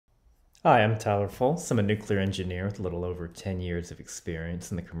Hi, I'm Tyler Fultz. I'm a nuclear engineer with a little over 10 years of experience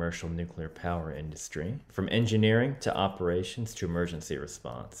in the commercial nuclear power industry, from engineering to operations to emergency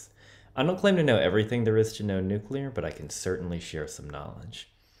response. I don't claim to know everything there is to know nuclear, but I can certainly share some knowledge.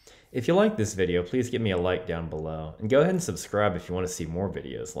 If you like this video, please give me a like down below, and go ahead and subscribe if you want to see more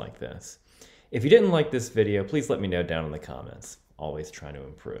videos like this. If you didn't like this video, please let me know down in the comments. Always trying to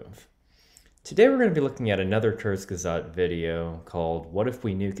improve. Today we're going to be looking at another Kurzgesagt video called What If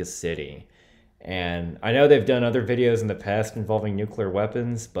We Nuke a City? And I know they've done other videos in the past involving nuclear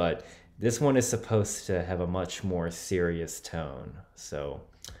weapons, but this one is supposed to have a much more serious tone, so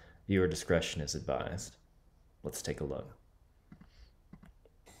viewer discretion is advised. Let's take a look.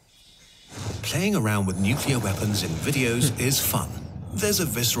 Playing around with nuclear weapons in videos is fun. There's a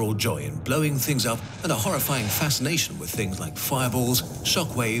visceral joy in blowing things up and a horrifying fascination with things like fireballs,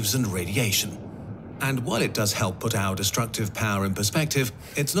 shockwaves, and radiation. And while it does help put our destructive power in perspective,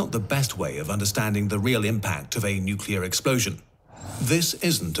 it's not the best way of understanding the real impact of a nuclear explosion. This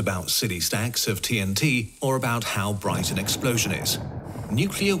isn't about silly stacks of TNT or about how bright an explosion is.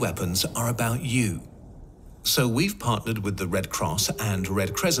 Nuclear weapons are about you. So we've partnered with the Red Cross and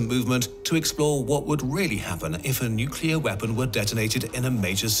Red Crescent movement to explore what would really happen if a nuclear weapon were detonated in a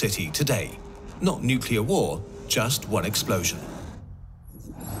major city today. Not nuclear war, just one explosion.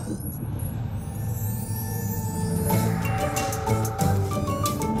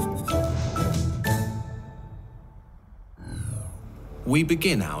 We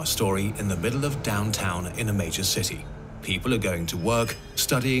begin our story in the middle of downtown in a major city. People are going to work,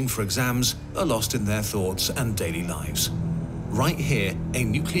 studying for exams, are lost in their thoughts and daily lives. Right here, a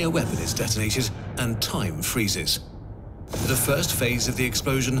nuclear weapon is detonated and time freezes. The first phase of the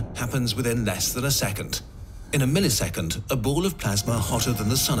explosion happens within less than a second. In a millisecond, a ball of plasma hotter than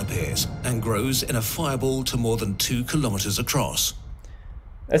the sun appears and grows in a fireball to more than 2 kilometers across.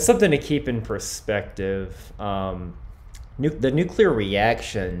 That's something to keep in perspective. The nuclear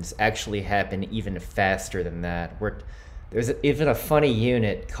reactions actually happen even faster than that. There's even a funny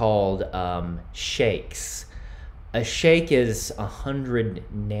unit called shakes. A shake is 100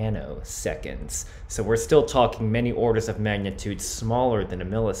 nanoseconds. So we're still talking many orders of magnitude smaller than a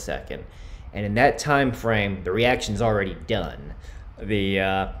millisecond. And in that time frame, the reaction's already done.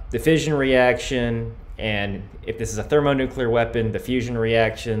 The fission reaction, and if this is a thermonuclear weapon, the fusion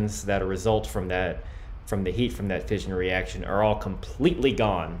reactions that result from that, from the heat from that fission reaction, are all completely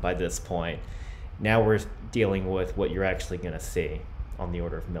gone by this point. Now we're dealing with what you're actually going to see on the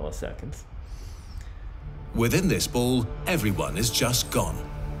order of milliseconds. Within this ball, everyone is just gone.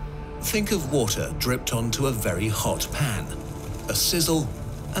 Think of water dripped onto a very hot pan. A sizzle,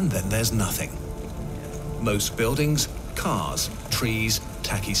 and then there's nothing. Most buildings, cars, trees,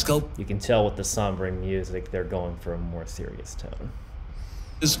 tacky sculptures, You can tell with the somber music they're going for a more serious tone.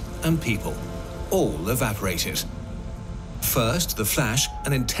 and people, all evaporated. First, the flash,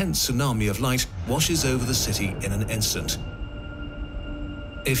 an intense tsunami of light, washes over the city in an instant.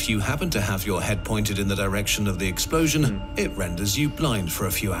 If you happen to have your head pointed in the direction of the explosion, it renders you blind for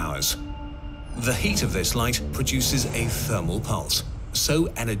a few hours. The heat of this light produces a thermal pulse, so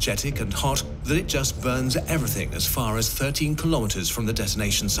energetic and hot that it just burns everything as far as 13 kilometers from the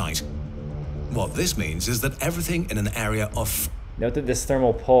detonation site. What this means is that everything in an area of Note that this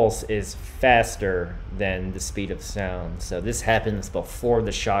thermal pulse is faster than the speed of sound. So this happens before the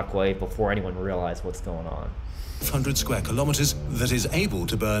shockwave, before anyone realizes what's going on. 500 square kilometers that is able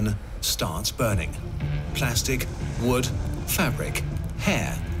to burn starts burning. Plastic, wood, fabric,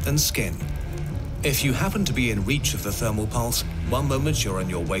 hair, and skin. If you happen to be in reach of the thermal pulse, one moment you're on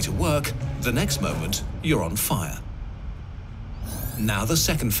your way to work, the next moment you're on fire. Now the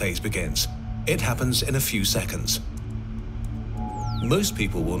second phase begins. It happens in a few seconds. Most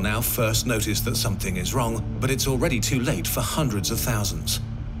people will now first notice that something is wrong, but it's already too late for hundreds of thousands.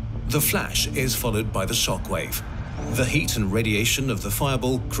 The flash is followed by the shockwave. The heat and radiation of the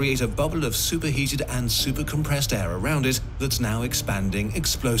fireball create a bubble of superheated and supercompressed air around it that's now expanding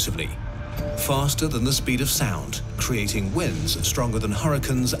explosively, faster than the speed of sound, creating winds stronger than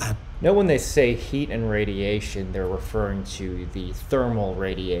hurricanes and Note when they say heat and radiation, they're referring to the thermal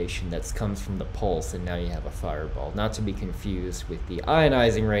radiation that comes from the pulse, and now you have a fireball. Not to be confused with the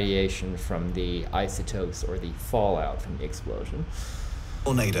ionizing radiation from the isotopes or the fallout from the explosion.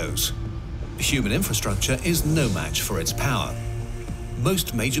 tornadoes. Human infrastructure is no match for its power.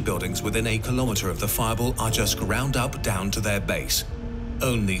 Most major buildings within a kilometer of the fireball are just ground up down to their base.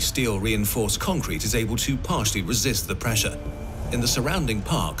 Only steel-reinforced concrete is able to partially resist the pressure. In the surrounding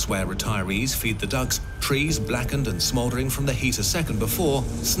parks where retirees feed the ducks, trees blackened and smouldering from the heat a second before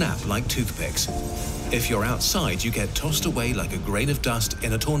snap like toothpicks. If you're outside, you get tossed away like a grain of dust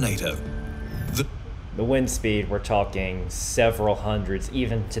in a tornado. The wind speed, we're talking several hundreds,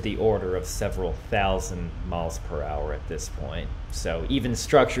 even to the order of several thousand miles per hour at this point. So even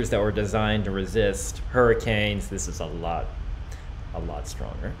structures that were designed to resist hurricanes, this is a lot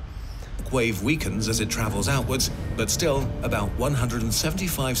stronger. Wave weakens as it travels outwards, but still about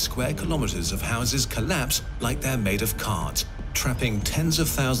 175 square kilometers of houses collapse like they're made of cards, trapping tens of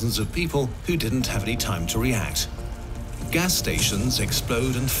thousands of people who didn't have any time to react. Gas stations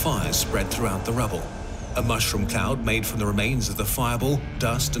explode and fires spread throughout the rubble. A mushroom cloud made from the remains of the fireball,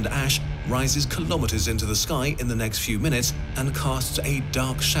 dust and ash rises kilometers into the sky in the next few minutes and casts a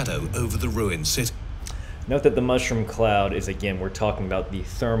dark shadow over the ruined city. Note that the mushroom cloud is, again, we're talking about the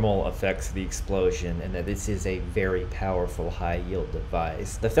thermal effects of the explosion, and that this is a very powerful high-yield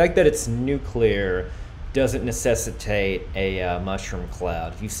device. The fact that it's nuclear doesn't necessitate a mushroom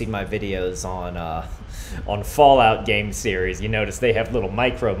cloud. If you've seen my videos on Fallout game series, you notice they have little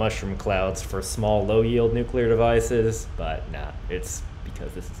micro mushroom clouds for small, low-yield nuclear devices, but nah, it's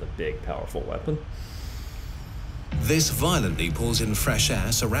because this is a big, powerful weapon. This violently pulls in fresh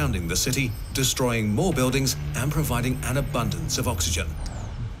air surrounding the city, destroying more buildings and providing an abundance of oxygen.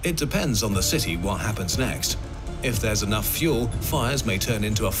 It depends on the city what happens next. If there's enough fuel, fires may turn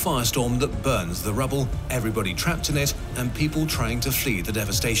into a firestorm that burns the rubble, everybody trapped in it, and people trying to flee the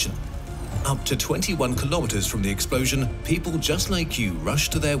devastation. Up to 21 kilometers from the explosion, people just like you rush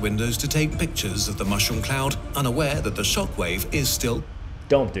to their windows to take pictures of the mushroom cloud, unaware that the shockwave is still...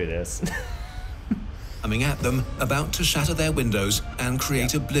 Don't do this. Coming at them, about to shatter their windows and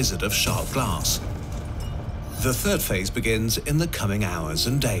create a blizzard of sharp glass. The third phase begins in the coming hours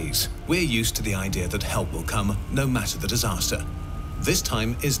and days. We're used to the idea that help will come no matter the disaster. This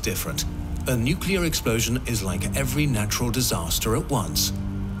time is different. A nuclear explosion is like every natural disaster at once.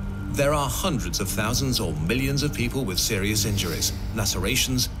 There are hundreds of thousands or millions of people with serious injuries,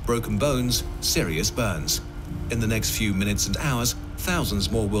 lacerations, broken bones, serious burns. In the next few minutes and hours,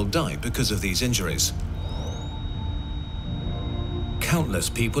 thousands more will die because of these injuries. Countless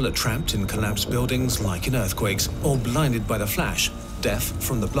people are trapped in collapsed buildings like in earthquakes, or blinded by the flash, deaf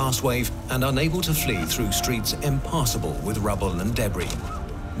from the blast wave, and unable to flee through streets impassable with rubble and debris.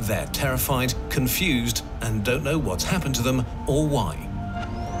 They're terrified, confused, and don't know what's happened to them or why.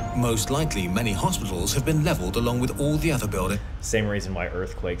 Most likely, many hospitals have been leveled along with all the other buildings. Same reason why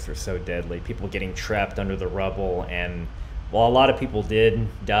earthquakes are so deadly. People getting trapped under the rubble, and while a lot of people did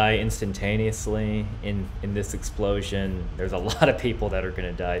die instantaneously in this explosion, there's a lot of people that are going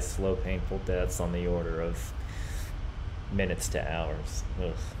to die slow, painful deaths on the order of minutes to hours.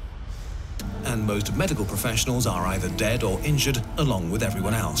 Ugh. And most medical professionals are either dead or injured along with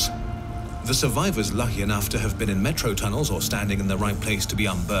everyone else. The survivors lucky enough to have been in metro tunnels or standing in the right place to be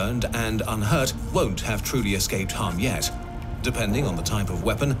unburned and unhurt won't have truly escaped harm yet. Depending on the type of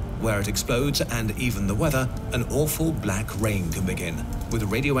weapon, where it explodes, and even the weather, an awful black rain can begin, with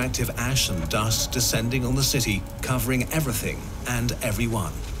radioactive ash and dust descending on the city, covering everything and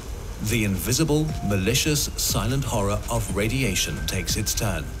everyone. The invisible, malicious, silent horror of radiation takes its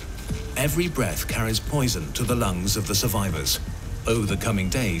turn. Every breath carries poison to the lungs of the survivors. Over the coming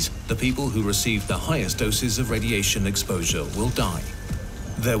days, the people who receive the highest doses of radiation exposure will die.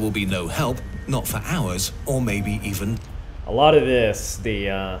 There will be no help, not for hours, or maybe even... A lot of this,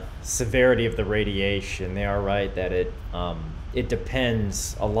 the severity of the radiation, they are right that it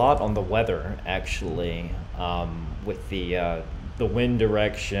depends a lot on the weather, actually, with the wind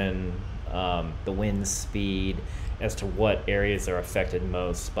direction, the wind speed, as to what areas are affected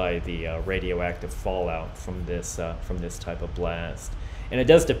most by the radioactive fallout from this type of blast. And it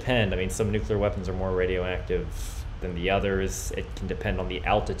does depend. I mean, some nuclear weapons are more radioactive than the others. It can depend on the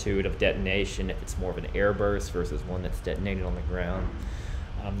altitude of detonation, if it's more of an airburst versus one that's detonated on the ground.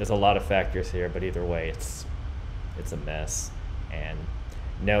 There's a lot of factors here, but either way, it's a mess, and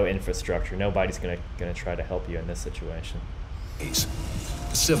no infrastructure. Nobody's gonna try to help you in this situation.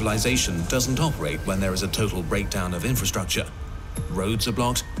 Civilization doesn't operate when there is a total breakdown of infrastructure. Roads are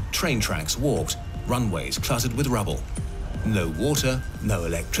blocked, train tracks warped, runways cluttered with rubble. No water, no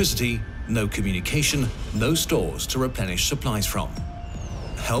electricity, no communication, no stores to replenish supplies from.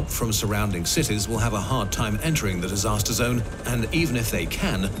 Help from surrounding cities will have a hard time entering the disaster zone, and even if they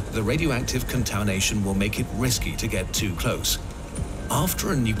can, the radioactive contamination will make it risky to get too close.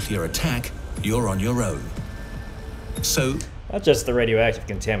 After a nuclear attack, you're on your own. So, not just the radioactive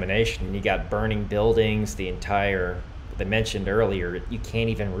contamination, you got burning buildings, the entire, they mentioned earlier, you can't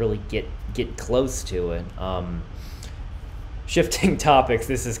even really get close to it. shifting topics,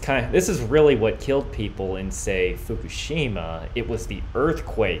 this is really what killed people in, say, Fukushima. It was the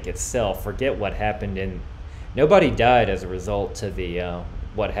earthquake itself. Forget what happened nobody died as a result to the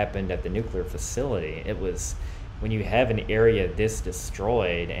what happened at the nuclear facility. It was when you have an area this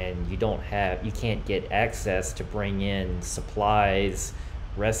destroyed and you can't get access to bring in supplies,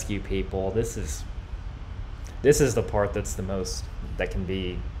 rescue people. This is the part that can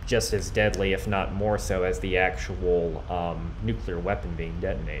be just as deadly, if not more so, as the actual nuclear weapon being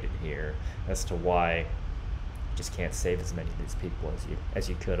detonated here, as to why you just can't save as many of these people as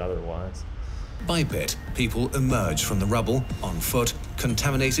you could otherwise. By bit, people emerge from the rubble, on foot,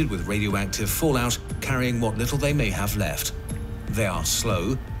 contaminated with radioactive fallout, carrying what little they may have left. They are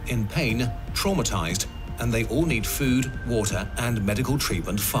slow, in pain, traumatized, and they all need food, water, and medical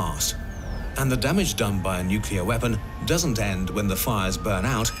treatment fast. And the damage done by a nuclear weapon doesn't end when the fires burn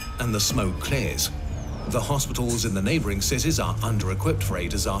out and the smoke clears. The hospitals in the neighboring cities are under-equipped for a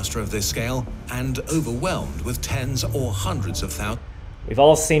disaster of this scale and overwhelmed with tens or hundreds of thousands. We've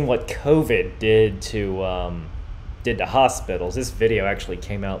all seen what COVID did to hospitals. This video actually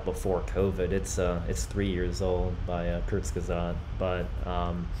came out before COVID. It's 3 years old by Kurzgesagt, but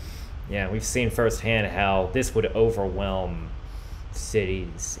yeah, we've seen firsthand how this would overwhelm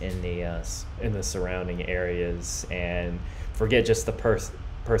cities in the surrounding areas, and forget just the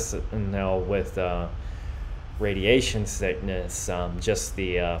personnel with radiation sickness, just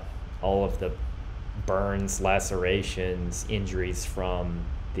all of the burns, lacerations, injuries from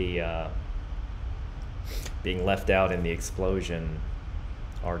the being left out in the explosion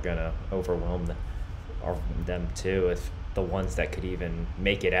are gonna overwhelm them too, if the ones that could even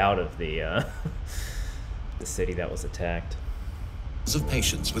make it out of the city that was attacked. Of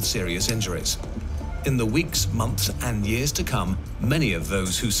patients with serious injuries. In the weeks, months, and years to come, many of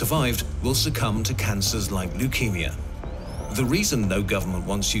those who survived will succumb to cancers like leukemia. The reason no government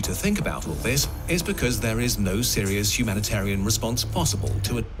wants you to think about all this is because there is no serious humanitarian response possible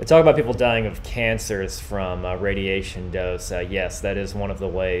to it. They talk about people dying of cancers from radiation dose. Yes, that is one of the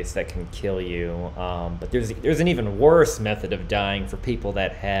ways that can kill you. But there's an even worse method of dying for people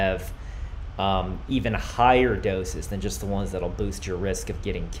that have even higher doses than just the ones that'll boost your risk of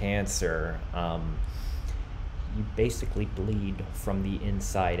getting cancer. You basically bleed from the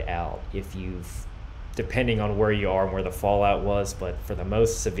inside out depending on where you are and where the fallout was, but for the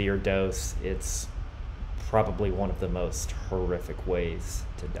most severe dose, it's probably one of the most horrific ways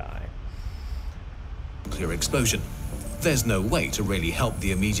to die. Nuclear explosion. There's no way to really help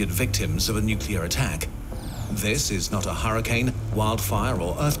the immediate victims of a nuclear attack. This is not a hurricane, wildfire,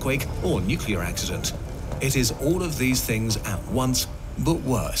 or earthquake, or nuclear accident. It is all of these things at once, but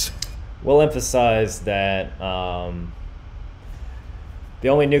worse. We'll emphasize that the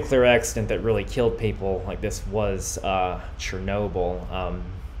only nuclear accident that really killed people like this was Chernobyl.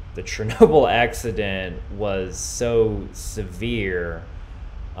 The Chernobyl accident was so severe.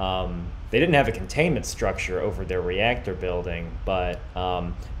 They didn't have a containment structure over their reactor building, but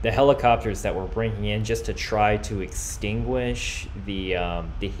the helicopters that were bringing in just to try to extinguish the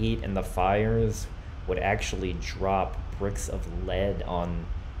heat and the fires would actually drop bricks of lead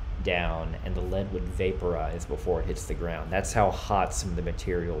down, and the lead would vaporize before it hits the ground. That's how hot some of the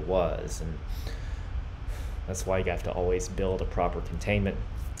material was, and that's why you have to always build a proper containment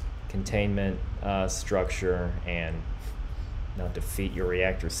structure and not defeat your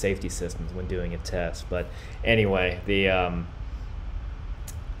reactor safety systems when doing a test. But anyway,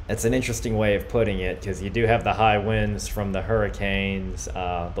 that's an interesting way of putting it, because you do have the high winds from the hurricanes,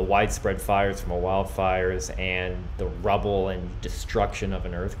 the widespread fires from wildfires, and the rubble and destruction of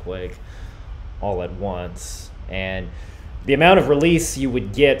an earthquake all at once. And the amount of release you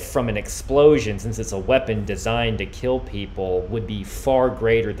would get from an explosion, since it's a weapon designed to kill people, would be far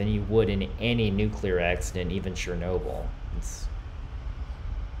greater than you would in any nuclear accident, even Chernobyl.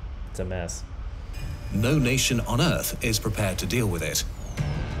 It's a mess. No nation on Earth is prepared to deal with it.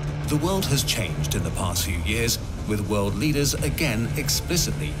 The world has changed in the past few years, with world leaders again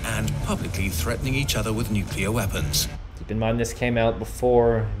explicitly and publicly threatening each other with nuclear weapons. Keep in mind this came out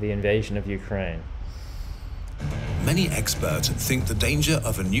before the invasion of Ukraine. Many experts think the danger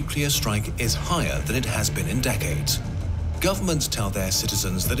of a nuclear strike is higher than it has been in decades. Governments tell their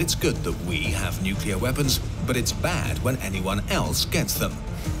citizens that it's good that we have nuclear weapons, but it's bad when anyone else gets them.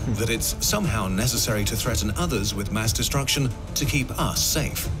 That it's somehow necessary to threaten others with mass destruction to keep us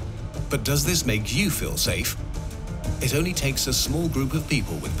safe. But does this make you feel safe? It only takes a small group of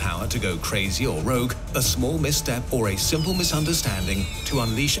people with power to go crazy or rogue, a small misstep or a simple misunderstanding to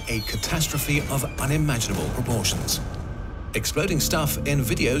unleash a catastrophe of unimaginable proportions. Exploding stuff in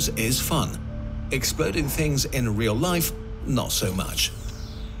videos is fun. Exploding things in real life, not so much.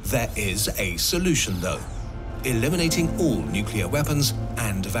 There is a solution though: eliminating all nuclear weapons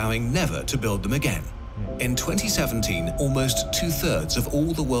and vowing never to build them again. In 2017, almost 2/3 of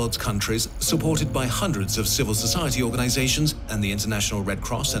all the world's countries, supported by hundreds of civil society organizations and the International Red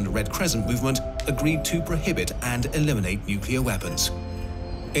Cross and Red Crescent movement, agreed to prohibit and eliminate nuclear weapons.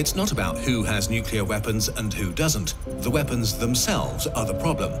 It's not about who has nuclear weapons and who doesn't. The weapons themselves are the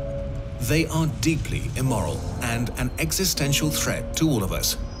problem. They are deeply immoral and an existential threat to all of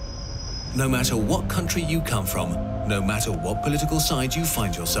us. No matter what country you come from, no matter what political side you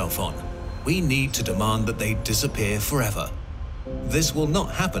find yourself on, we need to demand that they disappear forever. This will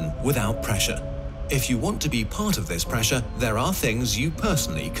not happen without pressure. If you want to be part of this pressure, there are things you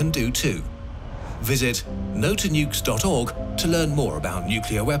personally can do too. Visit notonukes.org to learn more about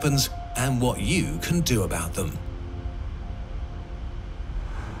nuclear weapons and what you can do about them.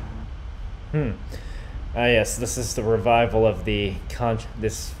 Yes, this is the revival of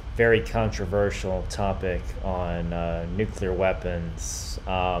this very controversial topic on nuclear weapons.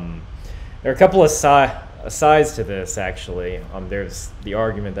 There are a couple of sides to this, actually. There's the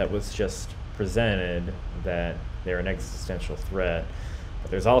argument that was just presented that they're an existential threat. But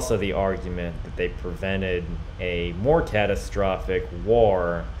there's also the argument that they prevented a more catastrophic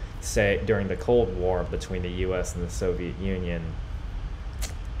war, say, during the Cold War between the US and the Soviet Union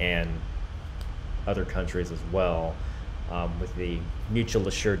and other countries as well, with the mutual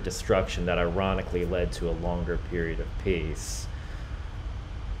assured destruction that ironically led to a longer period of peace.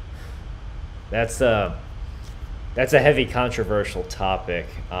 That's a heavy controversial topic.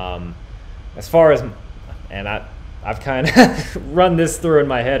 As far as, and I've kind of run this through in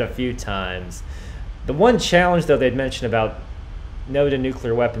my head a few times. The one challenge, though, they'd mentioned about no to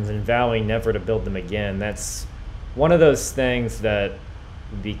nuclear weapons and vowing never to build them again, that's one of those things that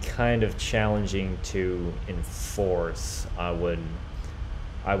would be kind of challenging to enforce, I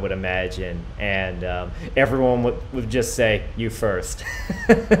would imagine, and everyone would just say, you first,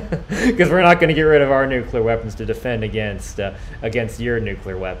 because we're not going to get rid of our nuclear weapons to defend against your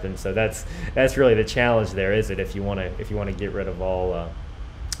nuclear weapons. So that's really the challenge there, is it? If you want to get rid of all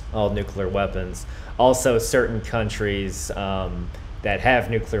nuclear weapons. Also, certain countries that have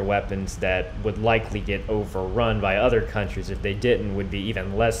nuclear weapons that would likely get overrun by other countries if they didn't would be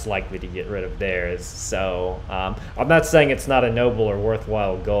even less likely to get rid of theirs. So I'm not saying it's not a noble or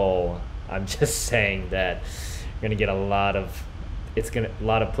worthwhile goal. I'm just saying that you're going to get a lot of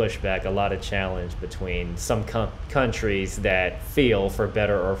pushback, a lot of challenge between some countries that feel, for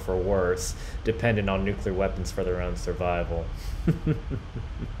better or for worse, dependent on nuclear weapons for their own survival. I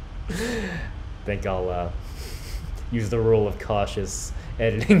think I'll use the rule of cautious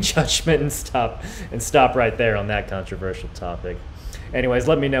editing judgment and stop right there on that controversial topic. Anyways,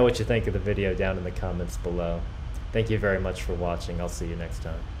 let me know what you think of the video down in the comments below. Thank you very much for watching. I'll see you next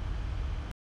time.